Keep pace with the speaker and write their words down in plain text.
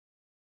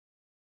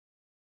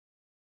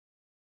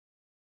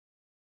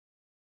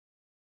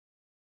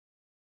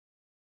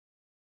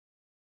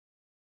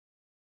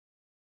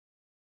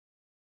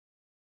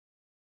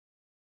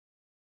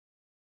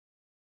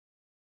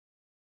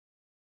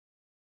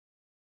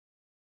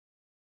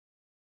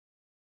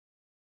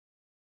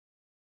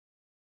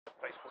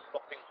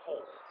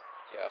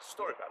a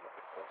story about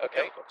Lopping Hall.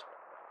 Okay. We've got time.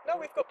 No,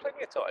 we've got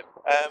plenty of time.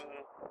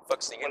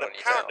 Focusing in Well, on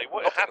you apparently now.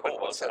 what Lopping happened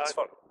Hall, was sounds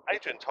fun.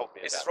 Adrian told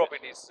me This is about Rob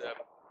in his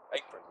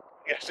apron.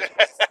 Yes.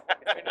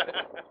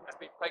 He's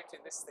been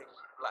painting this thing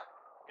black.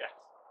 Yes.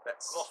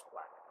 That's Gloss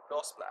black.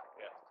 gloss black.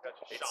 Yeah. It's going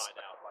to It's shine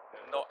out like a...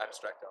 Not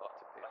abstract art.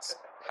 It's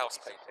house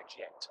painting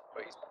yet.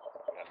 But he's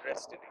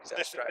interested in his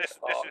This abstract is,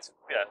 art.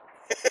 yeah.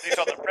 These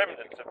are the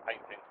remnants of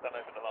paintings done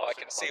over the last I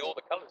can 6 see months. all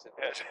the colours in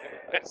Yes. it.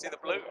 I can see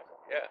the blue.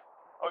 Yeah.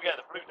 Oh yeah,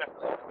 the blue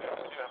definitely. We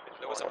do have this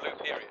There was a blue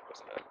period,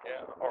 wasn't there?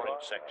 Yeah,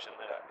 orange section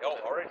there.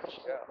 Oh, orange.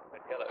 Yeah.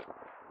 And yellow.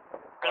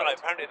 Anyway,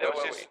 apparently there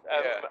Where was were this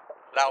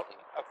we? Loudon.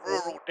 a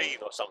rural dean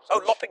or something.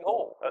 Oh, Lopping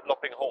Hall. At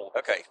Lopping Hall.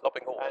 Okay,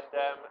 Lopping Hall. And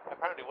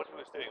apparently what he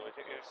was doing was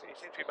he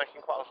seemed to be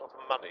making quite a lot of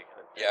money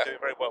and Yeah. doing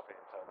very well for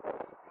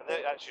himself. And then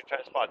it actually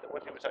transpired that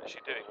what he was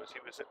actually doing was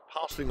he was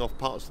parcelling off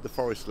parts of the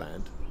forest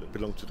land that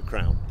belonged to the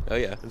Crown Oh,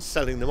 yeah. and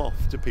selling them off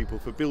to people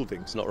for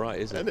buildings. It's not right,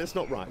 is it? And it's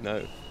not right.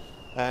 No.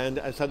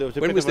 And so there was a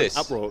When bit was of an this?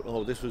 uproar.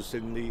 Oh, this was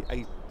in the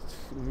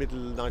middle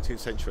 19th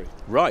century.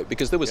 Right,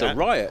 because there was Yeah. a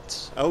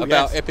riot Oh,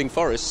 about yes. Epping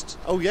Forest.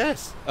 Oh,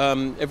 yes.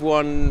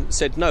 Everyone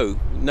said no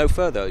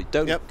further.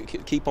 Don't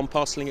Yep. keep on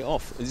parceling it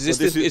off. Is Well,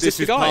 this, this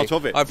the is guy? part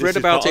of it. I've This read is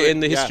about part it of in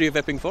the it, history yeah. of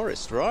Epping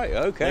Forest. Right,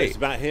 okay. Yeah, it's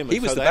about him. He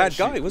And was so the they bad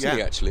actually- guy, wasn't he,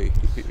 yeah. actually?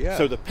 Yeah.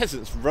 So the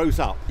peasants rose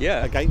up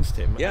Yeah. against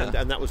him, Yeah.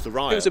 and that was the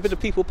riot. It was a bit of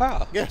people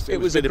power. Yes, it it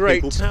was was a bit of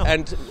great, people power.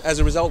 and as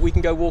a result, we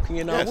can go walking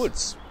in our Yes.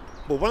 woods.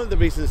 Well, one of the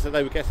reasons that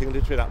they were getting a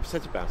little bit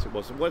upset about it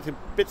was one of the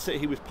bits that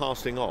he was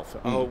passing off,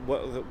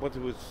 what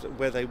it was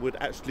where they would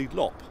actually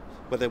lop,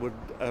 where they would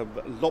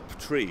lop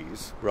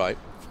trees Right.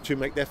 to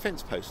make their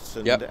fence posts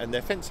and, Yep. and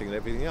their fencing and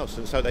everything else.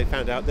 And so they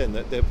found out then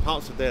that the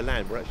parts of their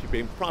land were actually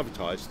being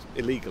privatised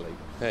illegally.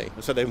 Hey,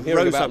 And so they I'm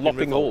hearing rose about up in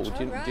Lopping Hall.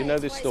 revolt. Do you know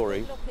this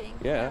story?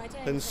 Yeah.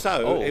 And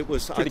so Oh, it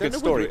was. pretty I good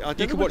don't know whether story. I don't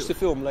You know can whether watch the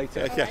film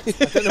later. Yeah, I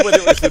don't know whether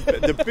it was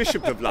the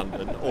Bishop of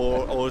London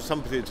or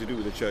something to do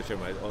with the church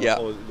anyway, Yeah.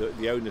 or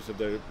the owners of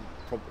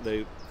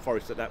the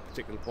forest at that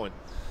particular point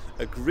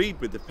agreed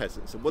with the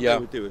peasants, and what Yeah. they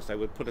would do is they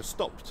would put a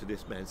stop to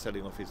this man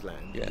selling off his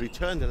land, Yeah.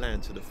 return the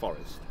land to the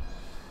forest,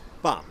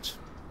 but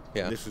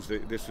Yeah. this was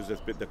a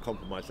bit the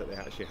compromise that they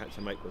actually had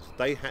to make was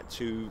they had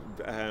to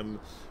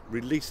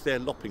release their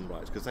lopping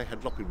rights because they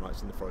had lopping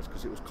rights in the forest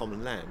because it was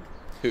common land.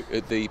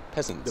 The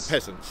peasants. The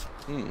peasants.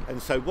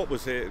 And so what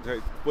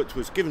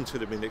was given to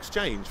them in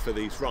exchange for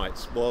these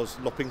rights was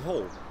Lopping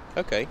Hall.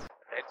 Okay.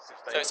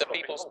 So it's a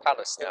people's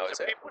palace now, is it? It's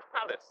a people's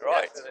palace,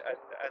 Right. yes,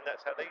 and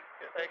that's how they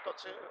got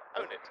to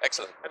own it.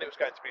 Excellent. And it was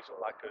going to be sort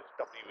of like a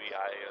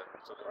WEA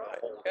and sort of Right,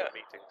 halls yeah. and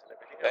meetings and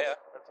everything Yeah, else.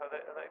 And so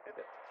they did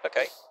it.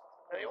 Okay.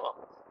 There you are.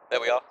 There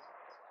we are.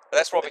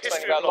 That's Rob The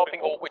explaining history about of Lopping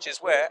Hall, which is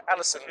where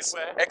Alison's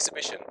where-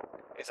 exhibition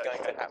is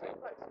going to happen.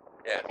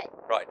 Yeah, right.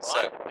 Right.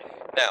 So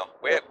now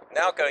we're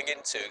now going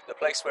into the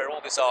place where all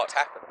this art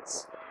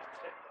happens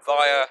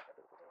via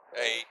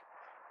a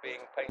being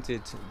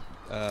painted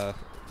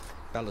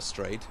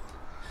balustrade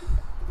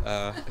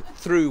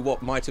through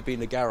what might have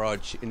been a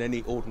garage in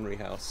any ordinary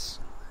house,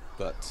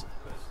 but It's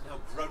now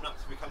grown up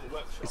to become a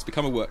workshop. it's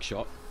become a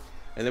workshop.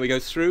 And then we go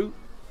through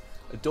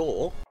a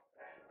door,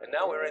 and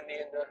now we're in the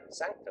inner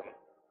sanctum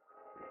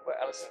where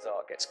Alison's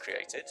art gets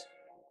created.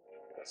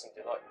 We've got some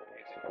delightful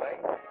music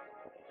playing.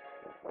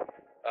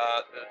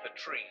 The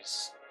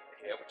trees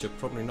here, which are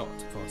probably not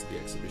part of the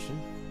exhibition,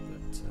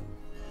 but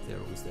they're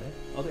always there.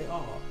 Oh, they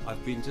are.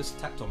 I've been just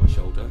tapped on my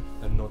shoulder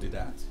and nodded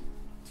at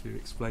to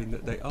explain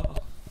that they are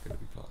going to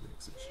be part of the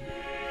exhibition.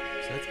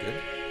 So that's good.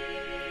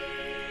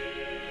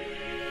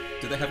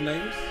 Do they have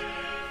names?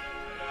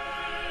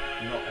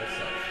 Not as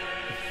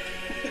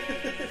such.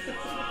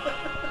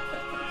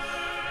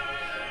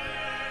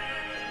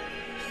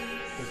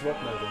 Does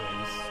Rob know the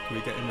names? Can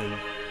we get him in?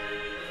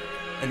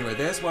 Anyway,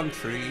 there's one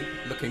tree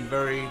looking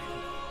very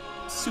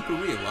super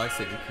real, I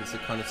think. It's the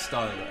kind of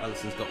style that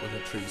Alison's got with her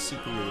trees,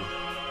 super real.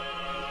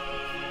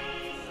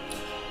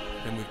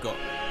 Then we've got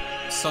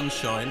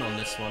sunshine on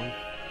this one,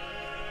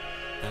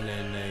 and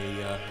then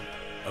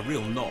a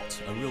real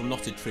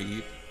knotted tree.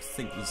 You'd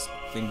think there's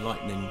been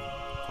lightning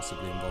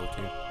possibly involved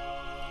here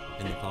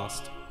in the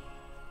past.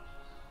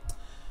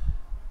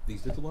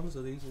 These little ones,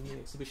 are these in the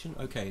exhibition?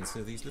 Okay,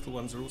 so these little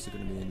ones are also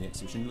going to be in the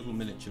exhibition, little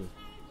miniature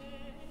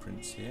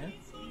prints here.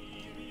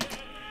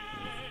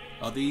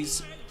 Are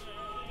these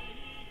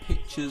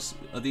pictures,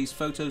 are these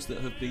photos that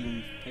have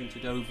been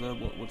painted over?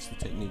 What's the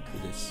technique for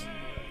this?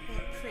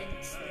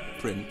 Prints.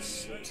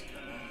 Prints.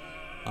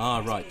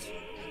 Ah, right.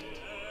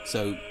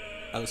 So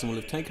Alison will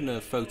have taken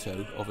a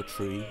photo of a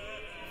tree,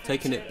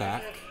 taken it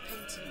back,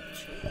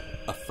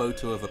 a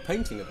photo of a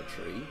painting of a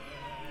tree,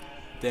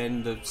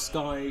 then the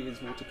sky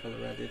is watercolour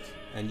added,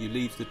 and you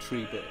leave the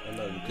tree bit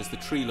alone, because the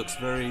tree looks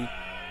very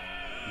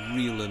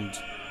real and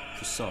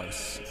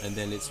precise, and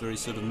then it's very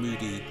sort of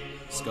moody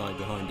sky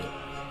behind it.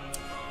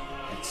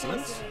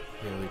 Excellent.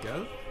 Here we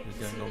go.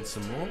 We're going on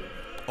some more.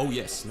 Oh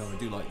yes, no, I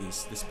do like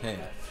this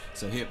pair.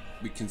 So here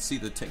we can see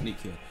the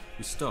technique here.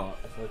 We start,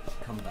 if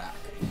I come back.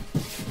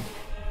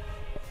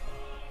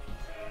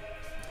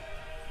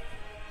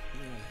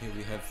 Here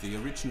we have the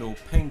original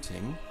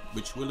painting,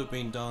 which will have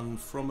been done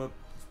from a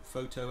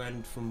photo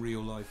and from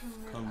real life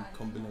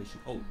combination.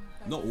 Oh,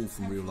 not all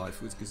from real life,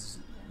 because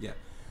yeah,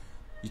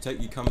 you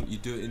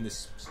do it in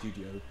this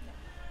studio,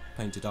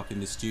 painted up in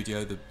this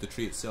studio. The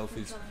tree itself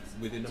is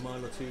within a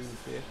mile or two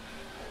of here.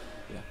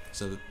 Yeah,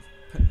 so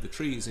the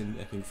tree is in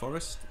Epping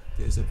Forest.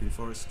 There's Epping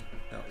Forest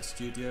out the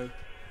studio.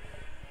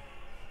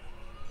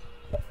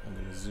 I'm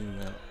going to zoom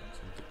out so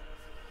you can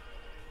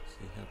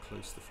see how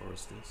close the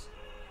forest is.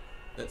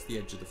 That's the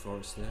edge of the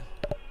forest there.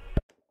 Okay,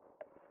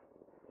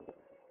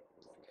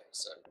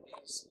 so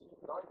these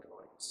 9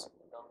 drawings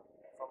done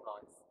from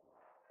life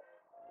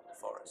in the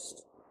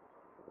forest.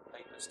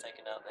 Papers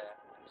taken out there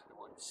into the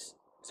woods.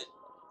 Is it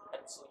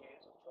pencil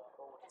used or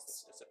charcoal? What is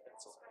this? Is it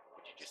pencil?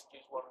 Would you just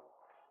use one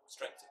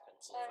strength of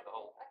pencil for the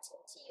whole? I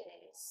tend to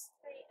use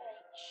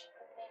 3H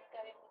and then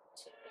go in with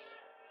 2B.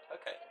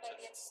 Okay. And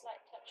maybe a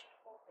slight touch of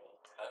 4B.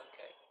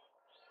 Okay.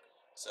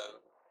 So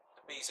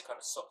the B's are kind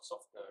of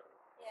softer.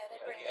 Yeah,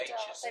 they the bring the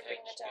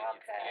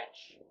darker.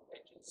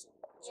 Edges.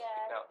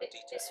 Yeah, out the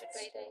details. this would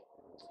be the.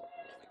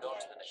 We go on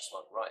to the next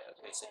one. Right.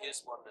 Okay. So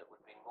here's one that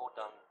would be more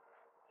done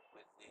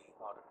with the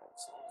harder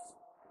pencils.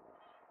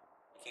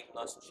 You keep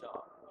them nice and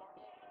sharp.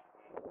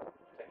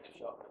 Take the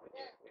sharpener with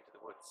you into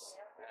the woods.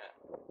 Yeah.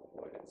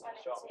 We're going to see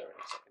the sharpener in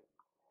a second.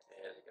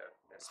 There we go.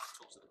 There's the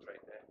tools of the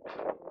trade there.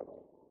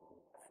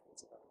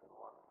 It's another good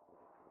one.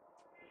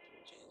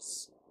 Which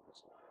is.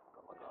 I've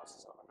got my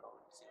glasses on. I can't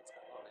really see what's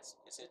going on. Is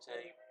it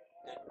a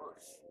dead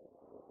bush?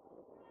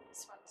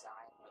 This one's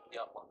iron. The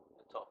up one,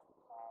 the top.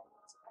 And I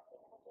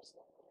think I just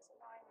left it as a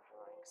line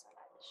drawing because I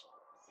like the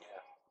shapes.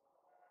 Yeah.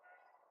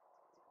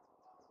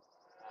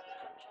 The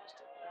contrast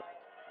of the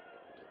line and the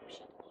deep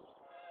shadow.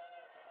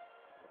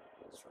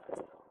 That's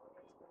right.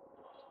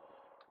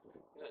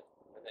 Good.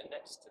 And then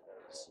next to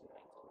those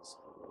paintings,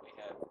 we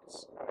have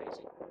this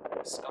amazing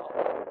skull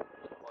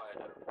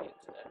acquired over the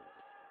internet.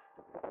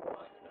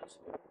 By who knows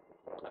who.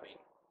 I mean,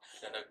 you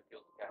don't know who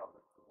killed the cow,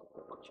 the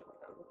butcher, you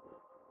know.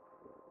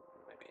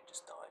 Maybe it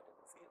just died in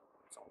the field.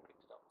 Someone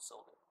picked it up and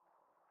sold it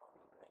on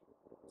eBay.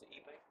 Is it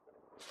eBay? Yeah.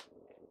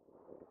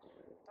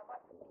 I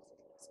might put these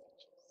little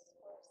sketches.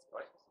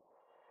 Right.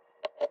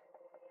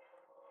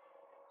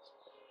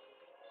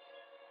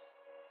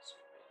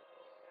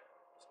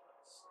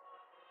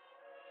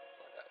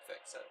 Like that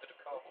affects that bit of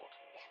cardboard.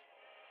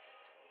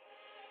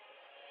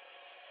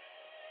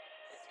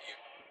 You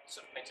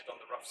sort of painted on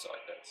the rough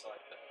side, that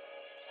side there.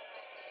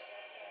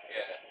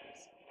 Yeah.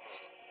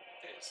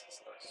 It is. It's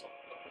a nice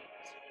soft look.